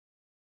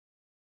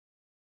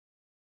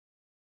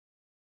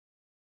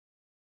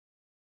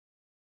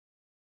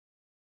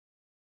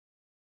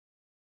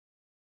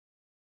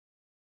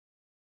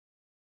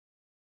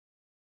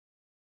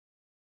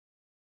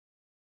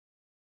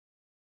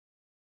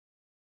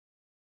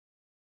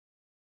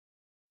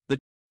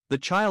The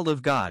Child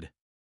of God.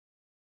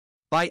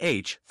 By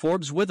H.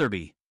 Forbes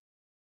Witherby.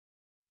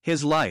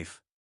 His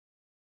Life.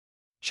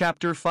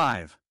 Chapter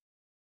 5.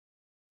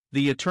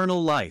 The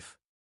Eternal Life.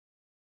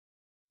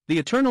 The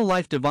eternal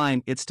life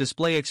divine, its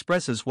display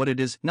expresses what it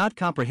is, not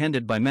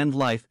comprehended by men's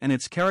life, and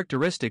its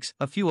characteristics,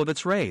 a few of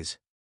its rays.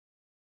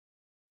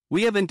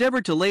 We have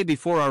endeavored to lay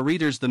before our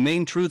readers the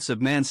main truths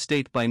of man's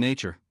state by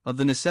nature, of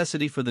the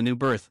necessity for the new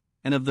birth,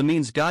 and of the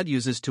means God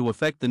uses to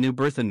effect the new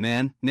birth in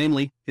man,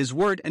 namely, His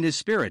Word and His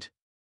Spirit.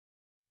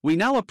 We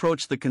now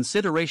approach the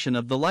consideration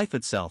of the life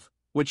itself,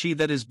 which he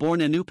that is born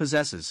anew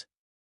possesses.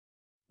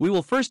 We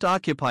will first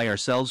occupy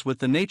ourselves with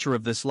the nature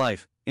of this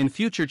life. In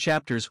future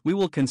chapters we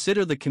will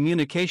consider the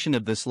communication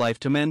of this life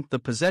to men, the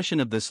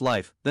possession of this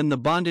life, then the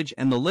bondage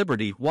and the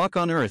liberty walk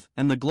on earth,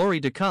 and the glory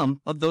to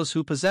come of those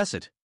who possess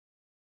it.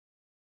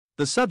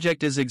 The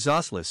subject is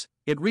exhaustless,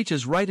 it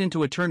reaches right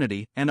into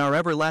eternity and our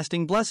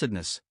everlasting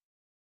blessedness.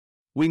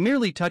 We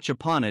merely touch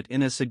upon it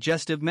in a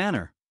suggestive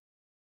manner.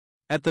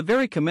 At the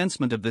very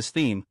commencement of this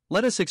theme,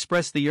 let us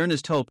express the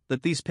earnest hope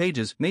that these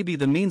pages may be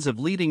the means of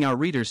leading our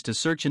readers to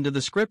search into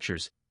the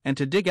Scriptures, and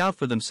to dig out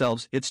for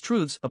themselves its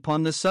truths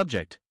upon this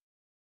subject.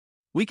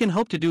 We can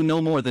hope to do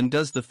no more than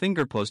does the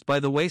fingerpost by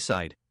the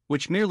wayside,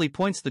 which merely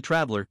points the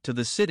traveler to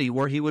the city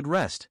where he would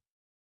rest.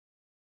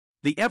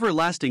 The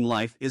everlasting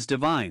life is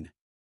divine.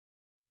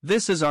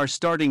 This is our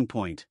starting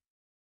point.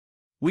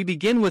 We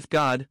begin with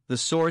God, the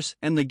source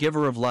and the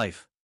giver of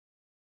life.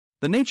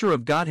 The nature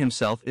of God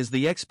Himself is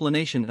the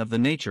explanation of the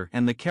nature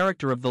and the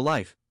character of the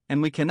life,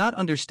 and we cannot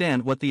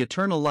understand what the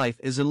eternal life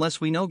is unless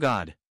we know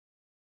God.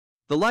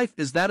 The life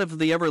is that of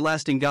the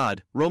everlasting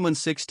God, Romans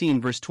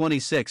 16 verse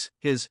 26,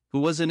 His, who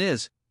was and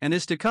is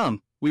to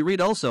come. We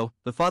read also,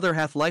 the Father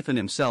hath life in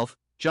Himself,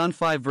 John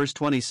 5 verse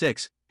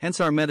 26, hence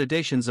our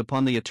meditations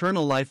upon the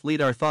eternal life lead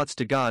our thoughts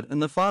to God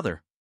and the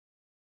Father.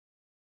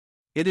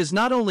 It is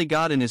not only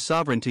God in His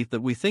sovereignty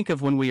that we think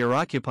of when we are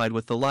occupied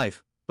with the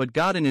life, but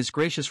God in His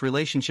gracious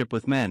relationship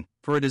with men,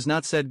 for it is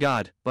not said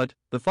God, but,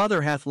 the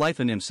Father hath life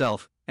in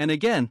Himself, and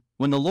again,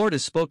 when the Lord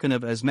is spoken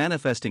of as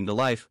manifesting the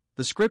life,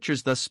 the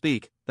Scriptures thus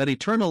speak, that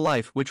eternal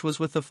life which was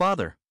with the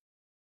Father.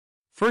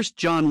 1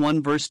 John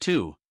 1 verse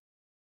 2.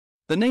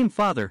 The name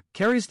Father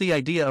carries the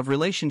idea of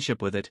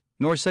relationship with it,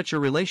 nor such a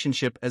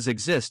relationship as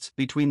exists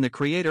between the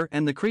Creator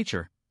and the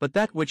creature, but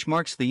that which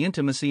marks the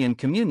intimacy and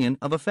communion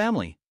of a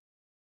family.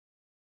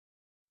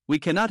 We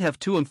cannot have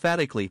too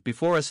emphatically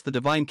before us the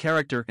divine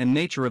character and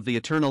nature of the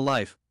eternal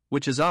life,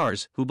 which is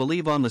ours, who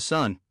believe on the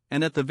Son,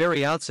 and at the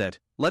very outset,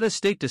 let us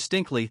state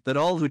distinctly that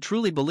all who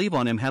truly believe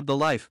on Him have the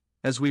life,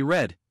 as we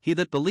read, He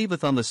that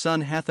believeth on the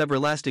Son hath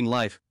everlasting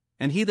life,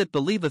 and he that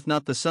believeth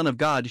not the Son of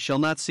God shall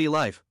not see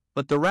life,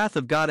 but the wrath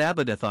of God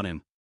abideth on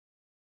him.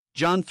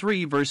 John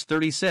 3 verse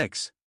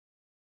 36.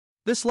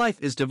 This life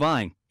is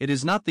divine, it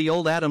is not the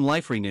old Adam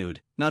life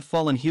renewed, not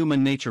fallen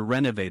human nature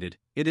renovated,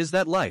 it is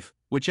that life,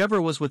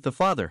 whichever was with the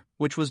Father,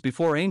 which was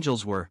before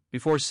angels were,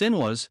 before sin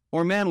was,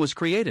 or man was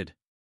created.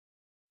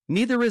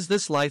 Neither is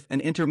this life an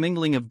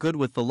intermingling of good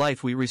with the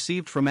life we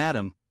received from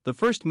Adam, the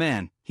first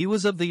man, he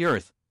was of the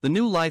earth, the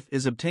new life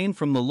is obtained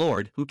from the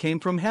Lord who came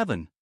from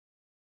heaven.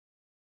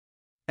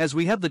 As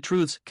we have the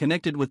truths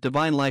connected with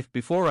divine life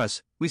before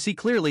us, we see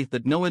clearly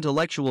that no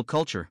intellectual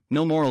culture,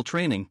 no moral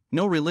training,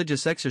 no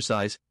religious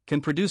exercise,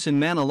 can produce in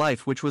man a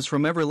life which was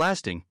from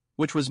everlasting,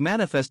 which was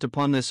manifest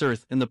upon this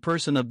earth in the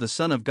person of the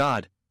Son of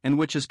God, and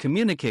which is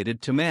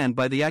communicated to man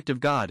by the act of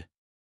God.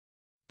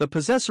 The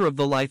possessor of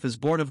the life is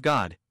born of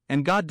God,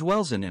 and God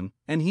dwells in him,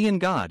 and he in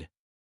God.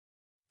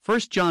 1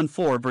 John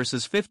 4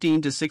 verses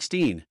 15 to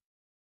 16.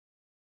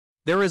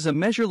 There is a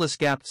measureless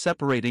gap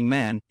separating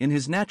man in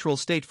his natural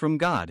state from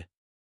God.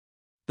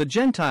 The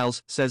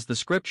Gentiles, says the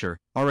Scripture,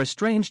 are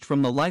estranged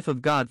from the life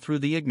of God through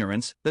the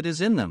ignorance that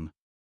is in them.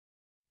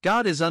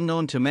 God is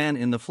unknown to man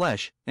in the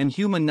flesh, and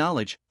human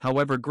knowledge,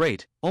 however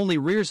great, only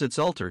rears its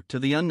altar to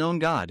the unknown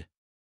God.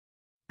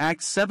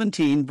 Acts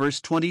 17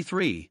 verse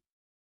 23.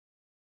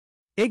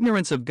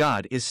 Ignorance of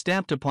God is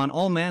stamped upon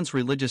all man's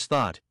religious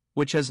thought,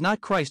 which has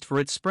not Christ for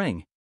its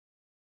spring.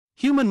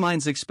 Human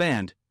minds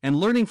expand, and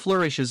learning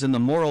flourishes in the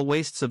moral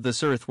wastes of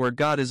this earth where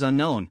God is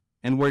unknown,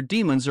 and where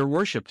demons are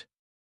worshipped.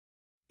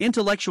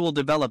 Intellectual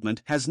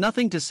development has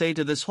nothing to say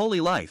to this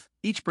holy life,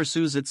 each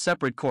pursues its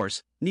separate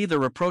course,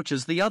 neither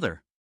approaches the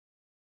other.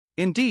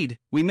 Indeed,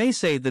 we may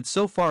say that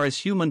so far as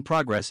human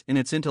progress in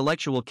its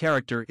intellectual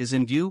character is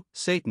in view,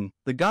 Satan,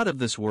 the god of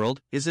this world,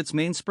 is its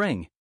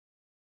mainspring.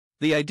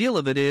 The ideal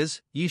of it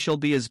is, ye shall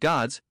be as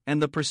gods,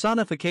 and the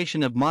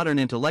personification of modern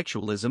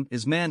intellectualism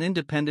is man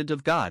independent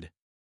of God.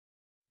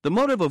 The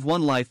motive of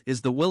one life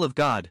is the will of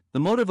God, the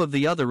motive of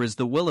the other is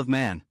the will of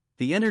man.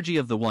 The energy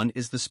of the one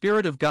is the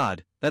Spirit of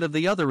God, that of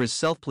the other is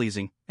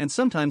self-pleasing, and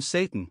sometimes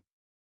Satan.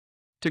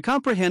 To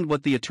comprehend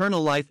what the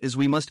eternal life is,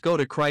 we must go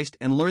to Christ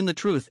and learn the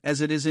truth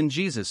as it is in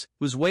Jesus,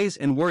 whose ways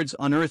and words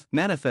on earth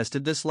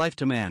manifested this life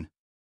to man.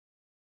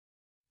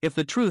 If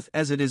the truth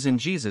as it is in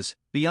Jesus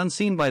be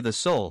unseen by the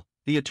soul,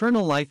 the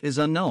eternal life is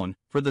unknown,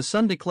 for the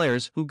Son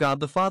declares who God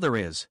the Father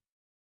is.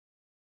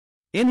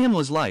 In him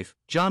was life,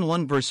 John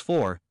 1 verse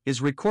 4,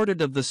 is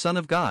recorded of the Son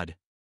of God.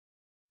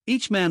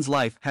 Each man's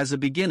life has a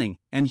beginning,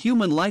 and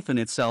human life in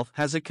itself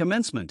has a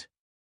commencement.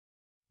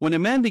 When a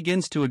man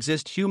begins to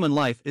exist, human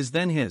life is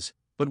then his,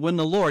 but when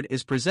the Lord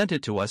is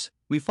presented to us,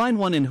 we find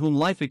one in whom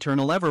life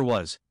eternal ever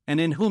was, and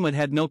in whom it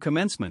had no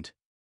commencement.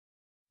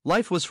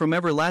 Life was from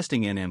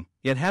everlasting in him,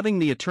 yet having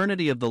the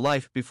eternity of the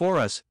life before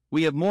us,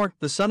 we have more,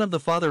 the Son of the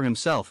Father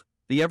himself,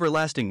 the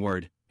everlasting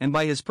Word, and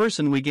by his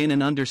person we gain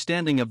an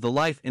understanding of the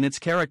life in its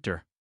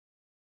character.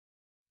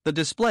 The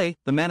display,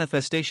 the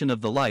manifestation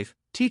of the life,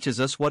 teaches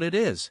us what it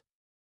is.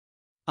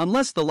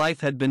 Unless the life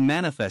had been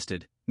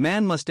manifested,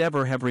 man must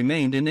ever have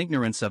remained in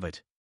ignorance of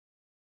it.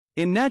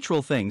 In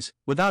natural things,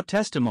 without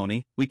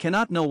testimony, we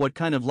cannot know what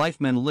kind of life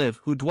men live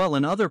who dwell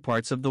in other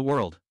parts of the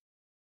world.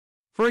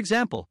 For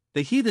example,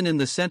 the heathen in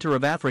the center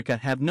of Africa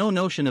have no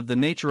notion of the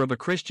nature of a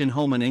Christian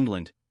home in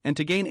England, and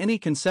to gain any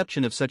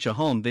conception of such a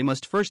home they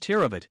must first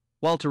hear of it,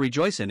 while to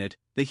rejoice in it,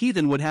 the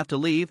heathen would have to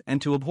leave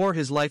and to abhor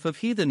his life of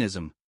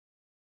heathenism.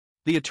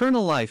 The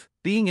eternal life,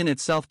 being in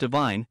itself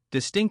divine,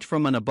 distinct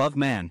from and above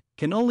man,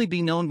 can only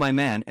be known by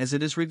man as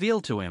it is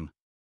revealed to him.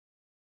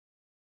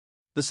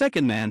 The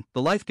second man,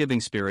 the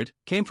life-giving Spirit,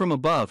 came from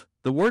above,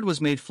 the Word was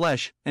made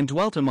flesh, and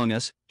dwelt among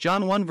us,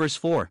 John 1 verse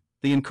 4,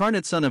 the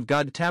incarnate Son of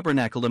God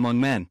tabernacled among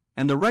men,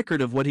 and the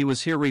record of what he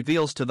was here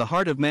reveals to the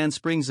heart of man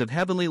springs of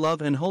heavenly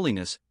love and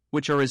holiness,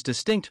 which are as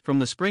distinct from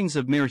the springs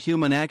of mere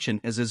human action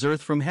as is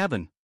earth from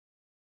heaven.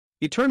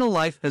 Eternal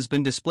life has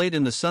been displayed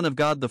in the Son of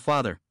God the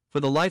Father, for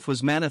the life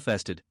was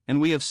manifested,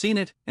 and we have seen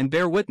it, and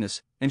bear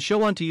witness, and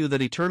show unto you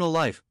that eternal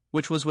life,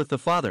 which was with the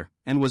Father,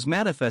 and was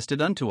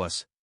manifested unto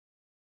us.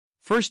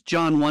 1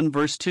 John 1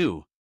 verse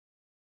 2.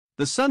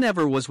 The Son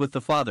ever was with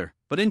the Father,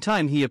 but in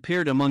time he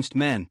appeared amongst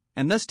men,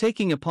 and thus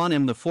taking upon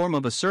him the form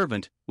of a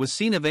servant, was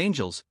seen of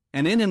angels,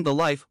 and in him the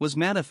life was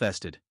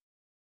manifested.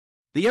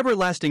 The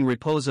everlasting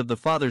repose of the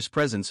Father's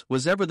presence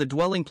was ever the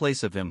dwelling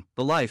place of him,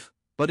 the life,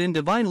 but in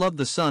divine love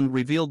the Son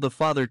revealed the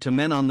Father to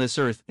men on this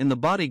earth in the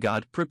body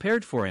God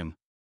prepared for him.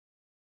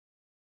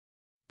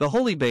 The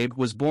Holy Babe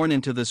was born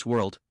into this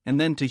world, and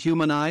then to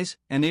human eyes,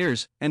 and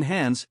ears, and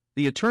hands,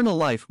 the eternal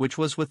life which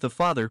was with the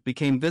Father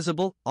became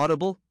visible,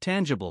 audible,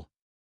 tangible.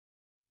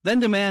 Then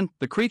to man,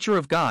 the creature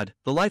of God,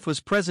 the life was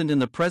present in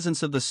the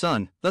presence of the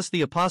Son, thus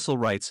the Apostle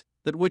writes,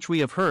 that which we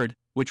have heard,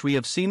 which we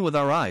have seen with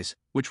our eyes,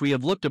 which we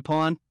have looked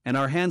upon, and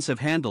our hands have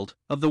handled,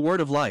 of the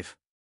word of life.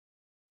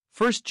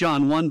 1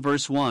 John 1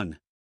 verse 1.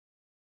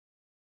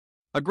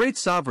 A great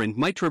sovereign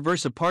might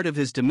traverse a part of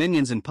his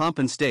dominions in pomp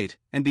and state,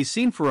 and be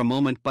seen for a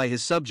moment by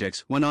his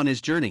subjects when on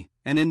his journey,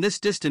 and in this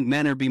distant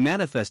manner be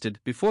manifested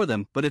before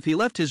them, but if he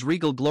left his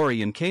regal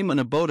glory and came and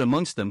abode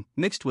amongst them,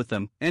 mixed with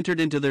them, entered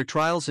into their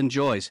trials and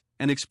joys,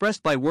 and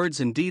expressed by words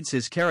and deeds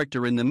his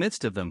character in the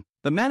midst of them,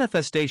 the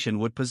manifestation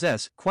would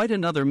possess quite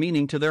another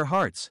meaning to their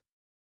hearts.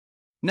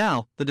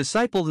 Now, the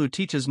disciple who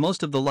teaches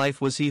most of the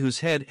life was he whose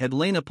head had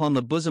lain upon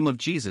the bosom of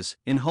Jesus,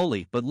 in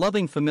holy but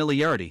loving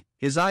familiarity,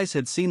 his eyes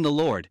had seen the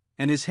Lord,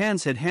 and his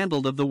hands had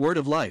handled of the word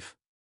of life.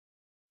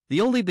 The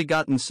only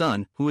begotten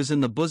Son, who is in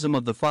the bosom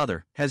of the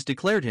Father, has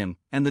declared him,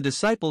 and the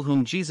disciple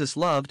whom Jesus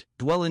loved,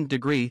 dwell in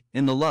degree,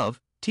 in the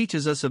love,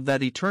 teaches us of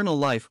that eternal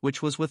life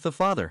which was with the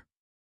Father.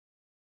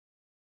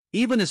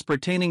 Even as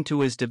pertaining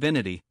to his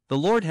divinity, the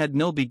Lord had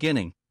no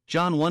beginning,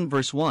 John 1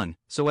 verse 1,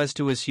 so as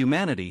to his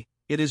humanity,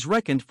 it is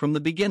reckoned from the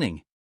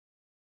beginning.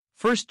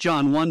 1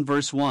 John 1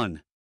 verse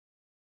 1.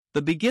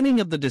 The beginning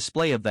of the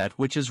display of that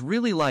which is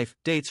really life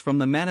dates from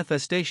the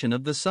manifestation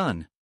of the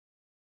Son.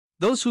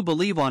 Those who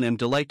believe on him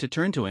delight to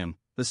turn to him,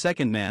 the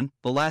second man,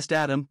 the last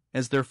Adam,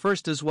 as their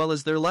first as well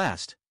as their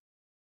last.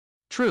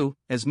 True,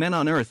 as men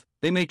on earth,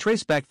 they may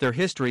trace back their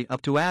history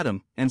up to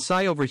Adam, and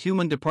sigh over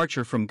human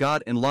departure from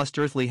God and lost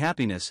earthly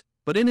happiness,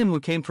 but in him who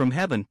came from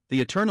heaven,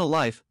 the eternal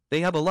life, they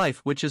have a life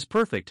which is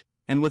perfect,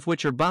 and with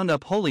which are bound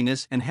up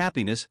holiness and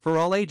happiness for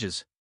all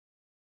ages.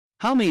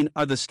 How mean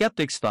are the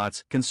skeptic's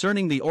thoughts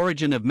concerning the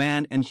origin of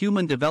man and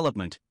human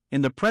development,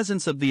 in the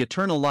presence of the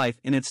eternal life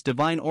in its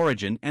divine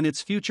origin and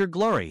its future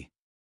glory?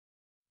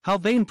 How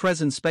vain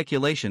present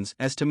speculations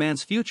as to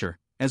man's future,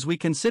 as we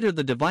consider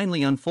the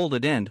divinely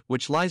unfolded end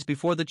which lies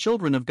before the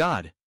children of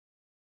God.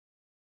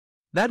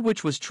 That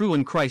which was true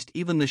in Christ,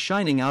 even the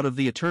shining out of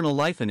the eternal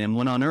life in him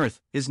when on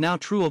earth, is now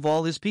true of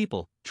all his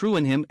people, true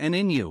in him and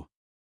in you.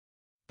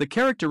 The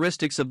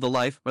characteristics of the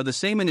life are the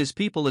same in his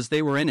people as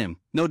they were in him,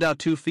 no doubt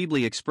too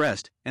feebly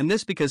expressed, and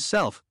this because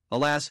self,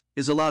 alas,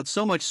 is allowed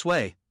so much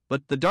sway,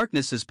 but the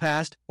darkness is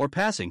past, or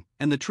passing,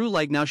 and the true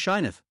light now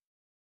shineth.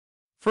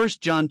 1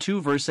 John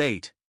 2 verse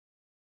 8.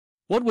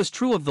 What was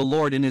true of the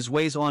Lord in his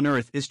ways on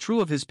earth is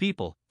true of his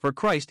people, for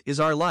Christ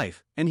is our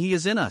life, and he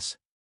is in us.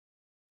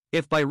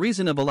 If by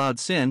reason of allowed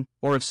sin,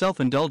 or of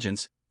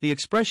self-indulgence, the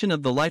expression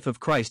of the life of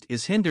Christ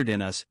is hindered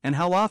in us, and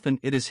how often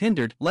it is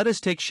hindered, let us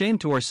take shame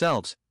to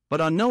ourselves, but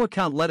on no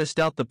account let us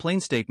doubt the plain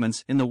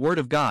statements in the Word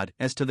of God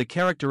as to the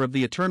character of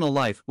the eternal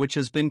life which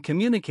has been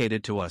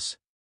communicated to us.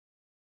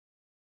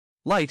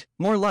 Light,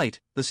 more light,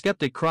 the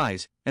skeptic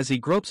cries, as he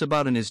gropes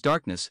about in his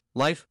darkness.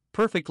 Life,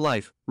 perfect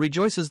life,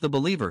 rejoices the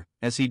believer,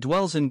 as he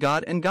dwells in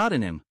God and God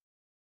in him.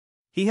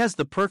 He has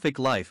the perfect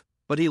life,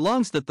 but he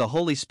longs that the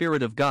Holy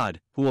Spirit of God,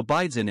 who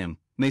abides in him,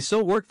 may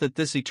so work that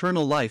this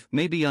eternal life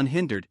may be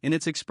unhindered in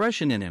its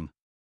expression in him.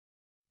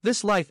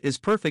 This life is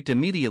perfect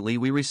immediately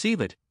we receive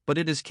it, but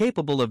it is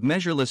capable of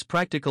measureless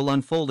practical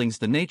unfoldings.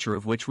 The nature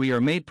of which we are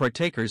made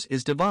partakers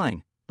is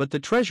divine, but the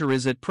treasure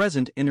is at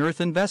present in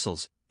earthen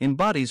vessels, in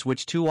bodies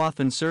which too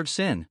often serve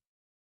sin.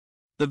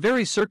 The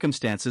very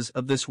circumstances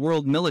of this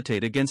world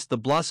militate against the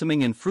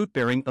blossoming and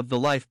fruit-bearing of the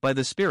life by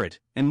the Spirit,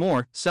 and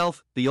more,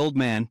 self, the old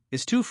man,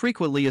 is too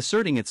frequently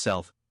asserting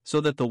itself, so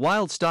that the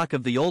wild stock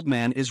of the old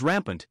man is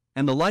rampant,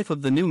 and the life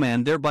of the new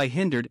man thereby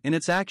hindered in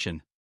its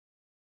action.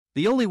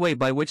 The only way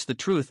by which the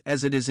truth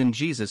as it is in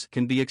Jesus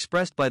can be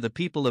expressed by the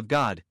people of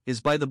God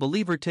is by the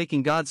believer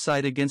taking God's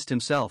side against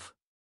himself.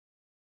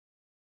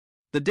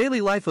 The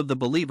daily life of the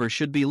believer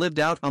should be lived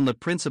out on the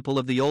principle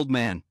of the old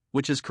man,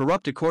 which is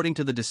corrupt according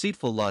to the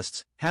deceitful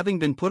lusts, having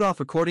been put off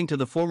according to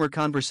the former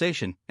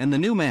conversation, and the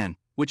new man,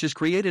 which is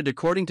created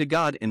according to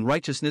God in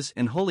righteousness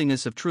and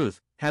holiness of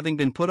truth, having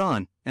been put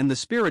on, and the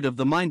spirit of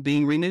the mind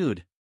being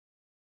renewed.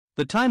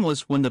 The time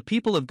was when the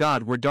people of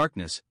God were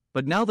darkness,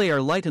 but now they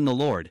are light in the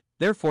Lord,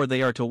 therefore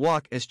they are to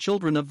walk as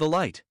children of the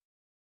light.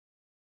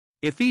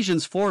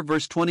 Ephesians 4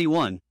 verse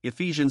 21,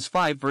 Ephesians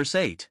 5 verse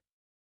 8.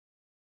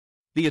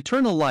 The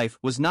eternal life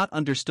was not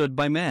understood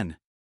by men.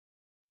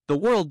 The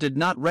world did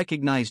not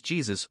recognize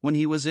Jesus when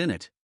he was in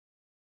it.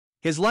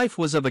 His life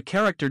was of a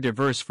character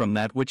diverse from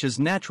that which is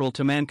natural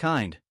to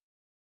mankind.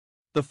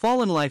 The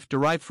fallen life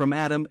derived from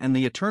Adam and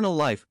the eternal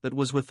life that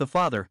was with the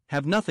Father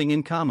have nothing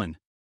in common.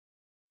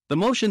 The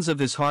motions of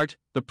his heart,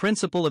 the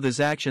principle of his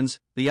actions,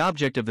 the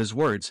object of his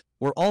words,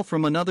 were all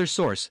from another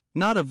source,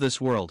 not of this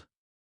world.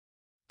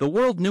 The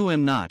world knew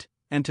him not,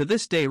 and to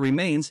this day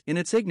remains in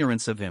its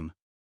ignorance of him.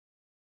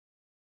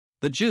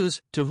 The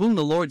Jews, to whom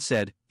the Lord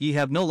said, "Ye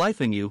have no life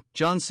in you,"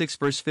 John 6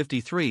 verse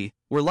 53,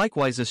 were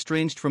likewise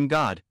estranged from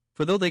God,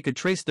 for though they could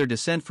trace their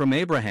descent from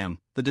Abraham,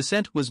 the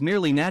descent was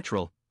merely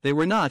natural. They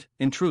were not,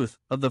 in truth,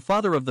 of the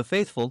father of the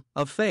faithful,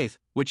 of faith,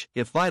 which,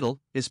 if vital,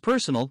 is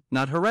personal,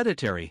 not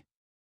hereditary.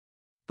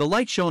 The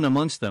light shone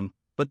amongst them,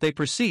 but they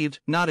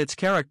perceived not its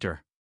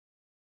character.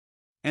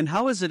 And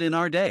how is it in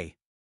our day?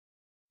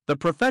 The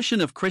profession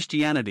of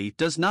Christianity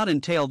does not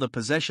entail the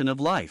possession of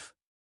life.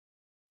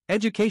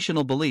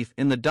 Educational belief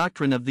in the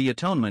doctrine of the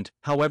atonement,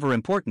 however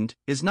important,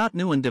 is not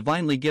new and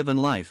divinely given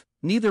life,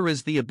 neither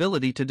is the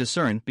ability to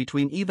discern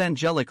between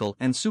evangelical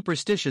and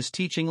superstitious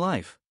teaching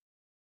life.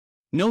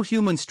 No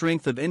human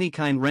strength of any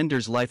kind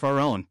renders life our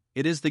own,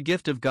 it is the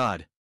gift of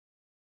God.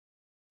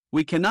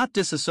 We cannot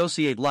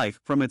disassociate life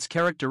from its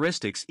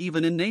characteristics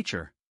even in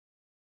nature.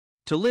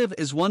 To live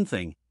is one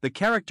thing, the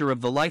character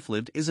of the life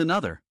lived is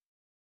another.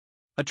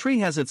 A tree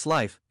has its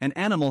life, an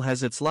animal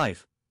has its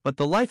life, but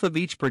the life of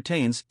each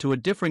pertains to a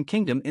different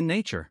kingdom in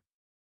nature.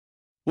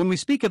 When we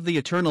speak of the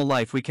eternal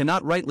life, we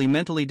cannot rightly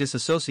mentally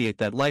disassociate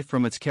that life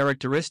from its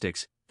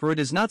characteristics, for it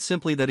is not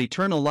simply that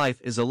eternal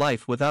life is a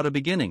life without a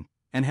beginning,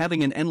 and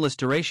having an endless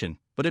duration,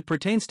 but it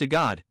pertains to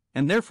God,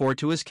 and therefore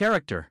to his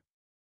character.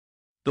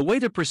 The way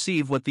to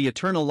perceive what the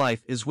eternal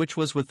life is which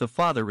was with the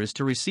Father is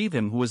to receive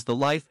him who is the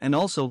life and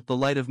also the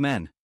light of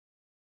men.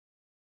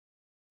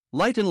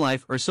 Light and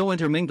life are so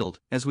intermingled,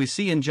 as we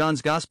see in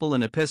John's Gospel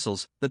and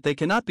epistles, that they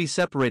cannot be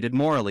separated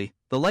morally.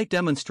 The light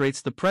demonstrates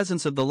the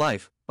presence of the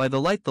life, by the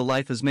light the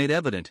life is made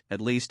evident,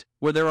 at least,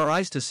 where there are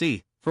eyes to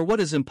see, for what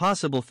is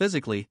impossible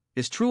physically,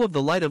 is true of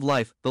the light of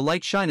life. The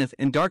light shineth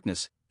in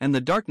darkness, and the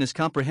darkness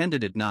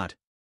comprehended it not.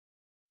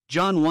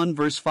 John 1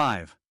 verse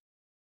 5.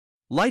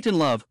 Light and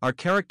love are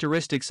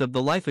characteristics of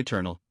the life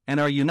eternal, and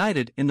are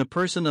united in the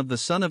person of the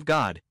Son of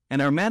God,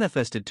 and are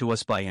manifested to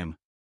us by him.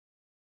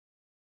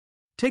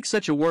 Take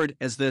such a word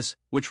as this,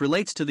 which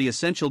relates to the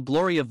essential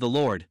glory of the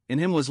Lord. In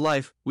him was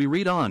life, we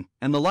read on,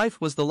 and the life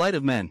was the light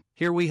of men.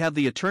 Here we have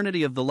the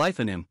eternity of the life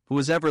in him, who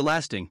is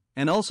everlasting,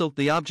 and also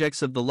the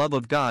objects of the love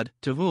of God,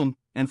 to whom,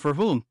 and for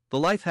whom, the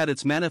life had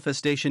its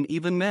manifestation,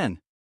 even men.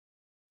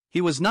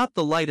 He was not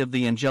the light of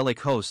the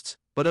angelic hosts,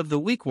 but of the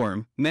weak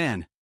worm,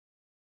 man.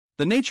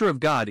 The nature of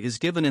God is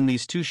given in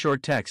these two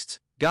short texts.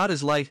 God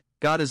is light,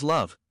 God is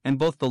love, and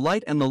both the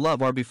light and the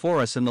love are before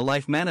us in the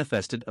life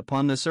manifested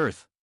upon this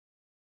earth.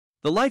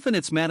 The life in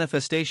its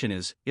manifestation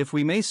is, if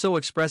we may so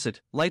express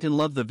it, light and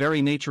love, the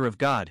very nature of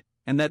God,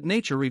 and that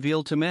nature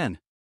revealed to men.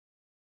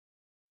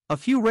 A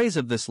few rays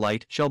of this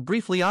light shall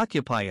briefly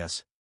occupy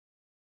us.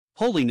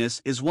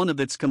 Holiness is one of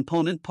its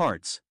component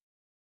parts.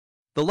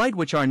 The light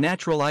which our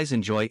natural eyes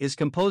enjoy is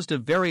composed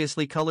of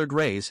variously colored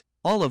rays,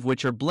 all of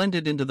which are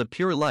blended into the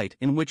pure light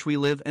in which we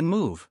live and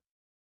move.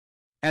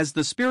 As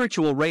the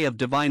spiritual ray of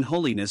divine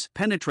holiness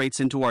penetrates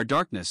into our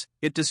darkness,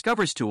 it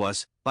discovers to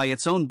us, by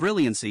its own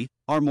brilliancy,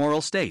 our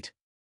moral state.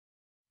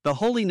 The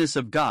holiness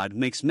of God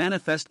makes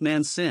manifest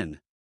man's sin.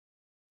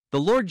 The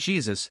Lord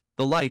Jesus,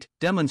 the light,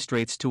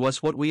 demonstrates to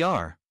us what we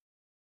are.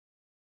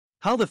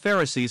 How the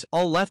Pharisees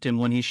all left him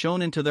when he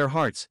shone into their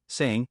hearts,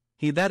 saying,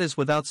 "He that is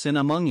without sin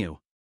among you."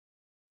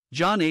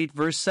 John 8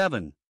 verse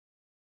 7.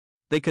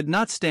 They could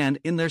not stand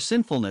in their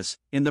sinfulness,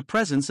 in the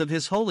presence of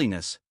his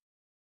holiness.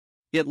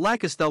 Yet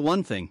lackest thou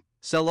one thing,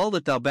 sell all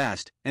that thou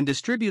hast, and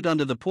distribute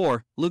unto the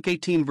poor. Luke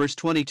 18 verse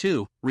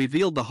 22,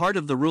 revealed the heart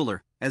of the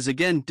ruler, as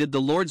again did the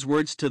Lord's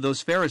words to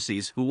those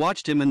Pharisees who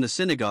watched him in the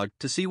synagogue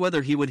to see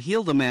whether he would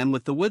heal the man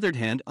with the withered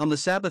hand on the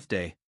Sabbath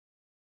day.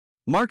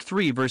 Mark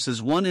 3 verses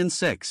 1 and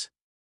 6.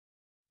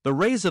 The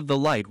rays of the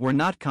light were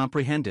not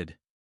comprehended.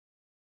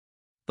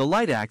 The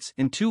light acts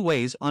in two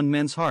ways on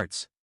men's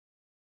hearts.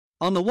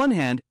 On the one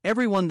hand,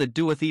 everyone that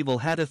doeth evil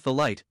hateth the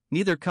light,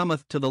 neither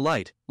cometh to the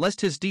light, lest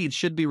his deeds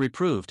should be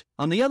reproved.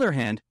 On the other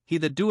hand, he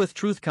that doeth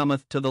truth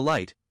cometh to the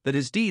light, that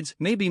his deeds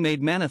may be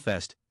made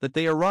manifest, that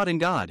they are wrought in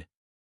God.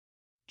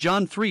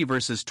 John 3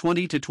 verses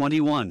 20 to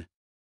 21.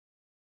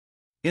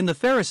 In the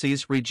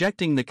Pharisees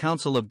rejecting the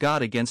counsel of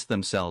God against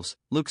themselves,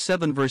 Luke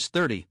 7 verse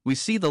 30, we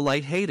see the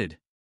light hated.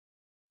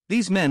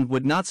 These men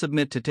would not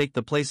submit to take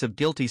the place of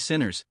guilty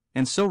sinners,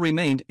 and so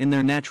remained in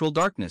their natural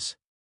darkness.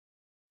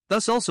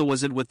 Thus also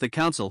was it with the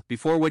council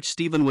before which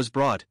Stephen was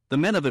brought. The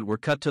men of it were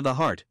cut to the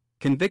heart,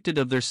 convicted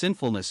of their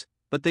sinfulness,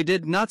 but they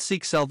did not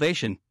seek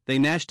salvation, they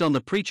gnashed on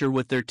the preacher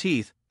with their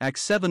teeth.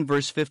 Acts 7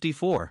 verse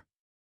 54.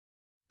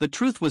 The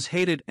truth was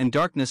hated and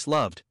darkness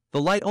loved, the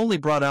light only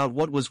brought out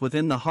what was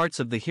within the hearts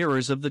of the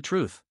hearers of the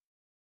truth.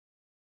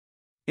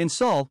 In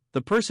Saul,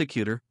 the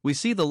persecutor, we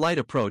see the light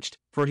approached,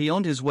 for he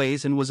owned his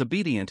ways and was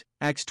obedient,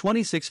 Acts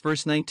 26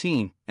 verse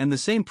 19, and the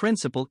same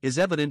principle is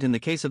evident in the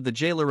case of the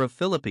jailer of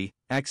Philippi,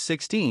 Acts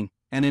 16,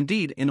 and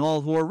indeed in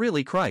all who are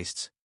really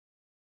Christ's.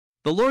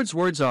 The Lord's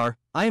words are,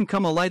 I am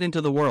come a light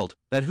into the world,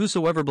 that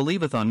whosoever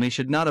believeth on me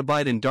should not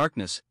abide in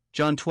darkness,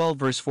 John 12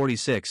 verse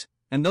 46,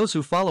 and those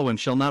who follow him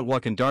shall not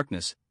walk in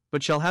darkness,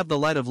 but shall have the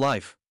light of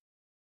life.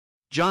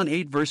 John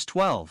 8 verse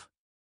 12.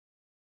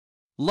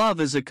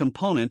 Love is a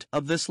component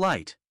of this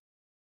light.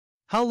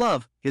 How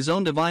love, his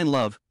own divine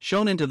love,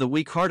 shone into the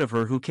weak heart of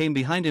her who came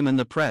behind him in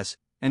the press,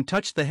 and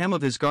touched the hem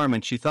of his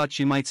garment. She thought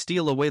she might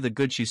steal away the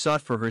good she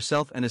sought for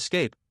herself and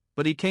escape,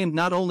 but he came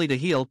not only to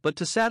heal but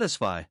to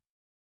satisfy.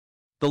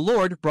 The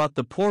Lord brought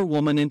the poor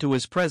woman into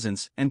his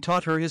presence and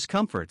taught her his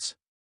comforts.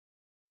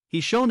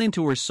 He shone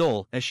into her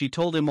soul as she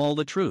told him all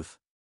the truth.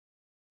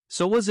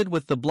 So was it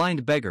with the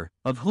blind beggar,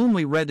 of whom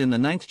we read in the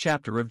 9th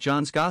chapter of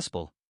John's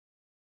Gospel.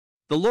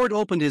 The Lord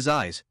opened his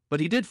eyes, but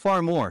he did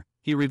far more,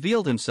 he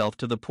revealed himself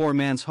to the poor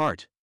man's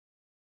heart.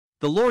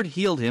 The Lord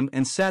healed him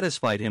and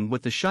satisfied him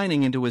with the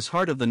shining into his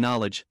heart of the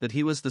knowledge that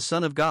he was the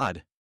Son of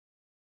God.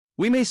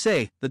 We may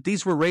say that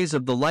these were rays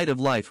of the light of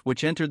life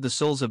which entered the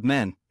souls of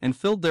men, and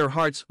filled their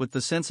hearts with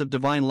the sense of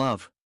divine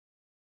love.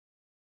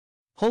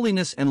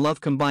 Holiness and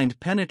love combined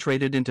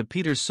penetrated into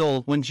Peter's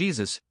soul when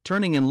Jesus,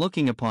 turning and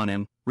looking upon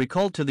him,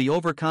 recalled to the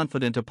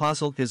overconfident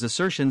apostle his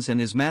assertions and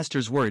his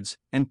master's words,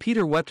 and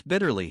Peter wept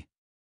bitterly.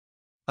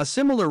 A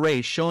similar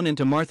ray shone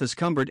into Martha's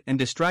cumbered and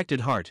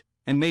distracted heart,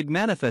 and made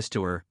manifest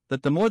to her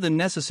that the more than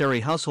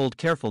necessary household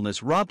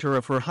carefulness robbed her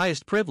of her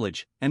highest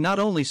privilege, and not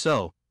only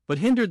so, but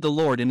hindered the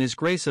Lord in his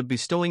grace of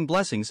bestowing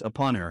blessings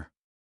upon her.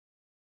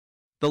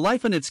 The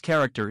life and its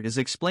character is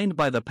explained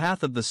by the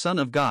path of the Son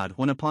of God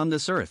when upon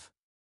this earth.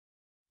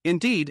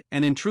 Indeed,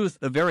 and in truth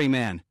the very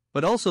man,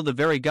 but also the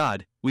very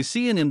God, we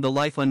see in him the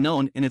life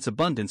unknown in its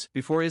abundance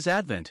before his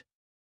advent.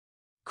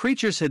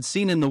 Creatures had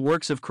seen in the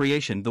works of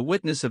creation the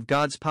witness of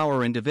God's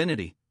power and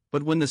divinity,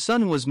 but when the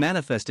Son was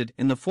manifested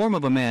in the form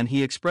of a man,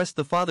 he expressed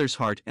the Father's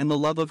heart and the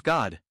love of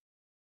God.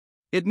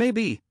 It may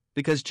be,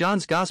 because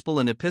John's Gospel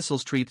and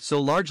epistles treat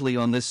so largely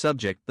on this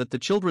subject, that the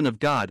children of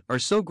God are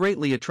so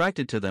greatly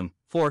attracted to them,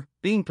 for,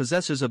 being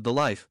possessors of the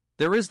life,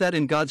 there is that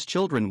in God's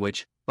children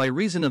which, by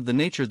reason of the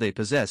nature they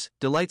possess,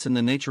 delights in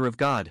the nature of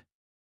God.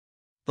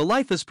 The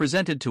life is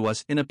presented to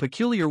us in a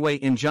peculiar way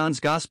in John's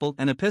Gospel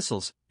and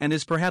epistles, and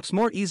is perhaps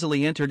more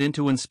easily entered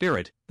into in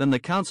spirit than the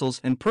counsels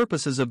and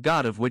purposes of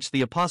God of which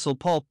the Apostle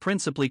Paul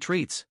principally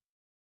treats.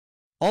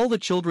 All the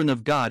children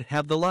of God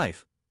have the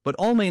life, but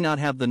all may not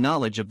have the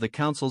knowledge of the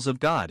counsels of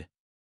God.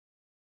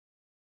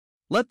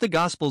 Let the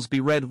Gospels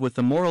be read with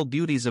the moral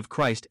beauties of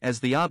Christ as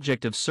the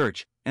object of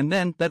search, and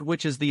then that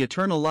which is the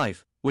eternal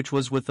life, which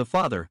was with the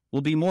Father,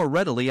 will be more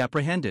readily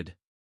apprehended.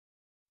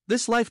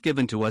 This life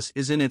given to us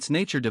is in its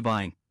nature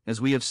divine. As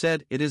we have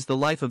said, it is the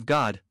life of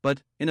God,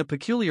 but, in a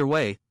peculiar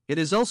way, it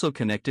is also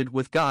connected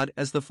with God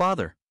as the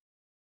Father.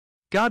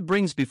 God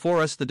brings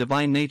before us the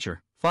divine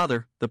nature,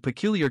 Father, the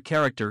peculiar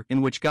character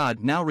in which God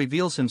now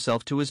reveals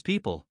himself to his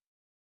people.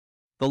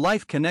 The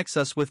life connects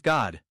us with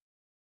God.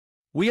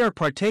 We are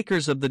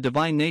partakers of the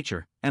divine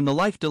nature, and the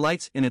life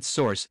delights in its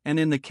source and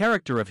in the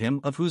character of him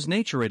of whose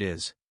nature it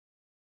is.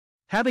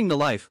 Having the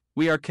life,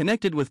 we are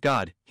connected with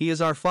God, he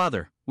is our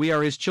Father, we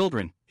are his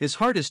children, his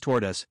heart is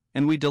toward us,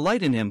 and we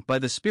delight in him by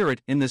the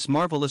Spirit in this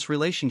marvelous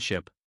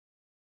relationship.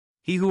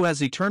 He who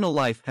has eternal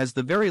life has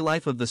the very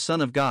life of the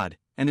Son of God,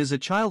 and is a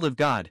child of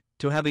God.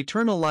 To have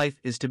eternal life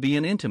is to be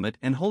in intimate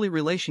and holy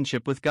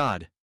relationship with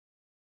God.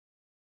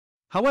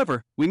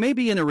 However, we may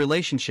be in a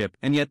relationship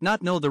and yet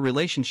not know the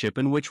relationship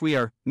in which we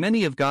are.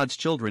 Many of God's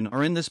children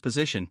are in this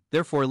position,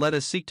 therefore let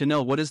us seek to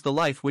know what is the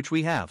life which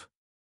we have.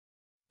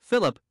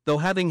 Philip, though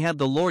having had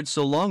the Lord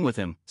so long with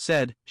him,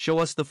 said, Show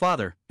us the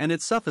Father, and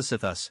it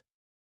sufficeth us.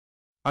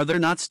 Are there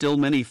not still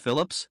many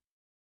Philips?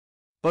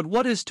 But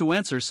what is to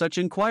answer such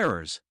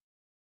inquirers?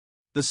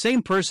 The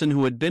same person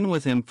who had been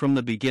with him from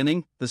the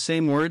beginning, the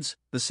same words,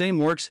 the same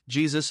works,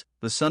 Jesus,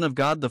 the Son of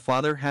God the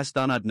Father, hast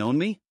thou not known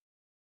me?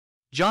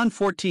 John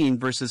 14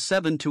 verses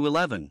 7 to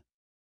 11.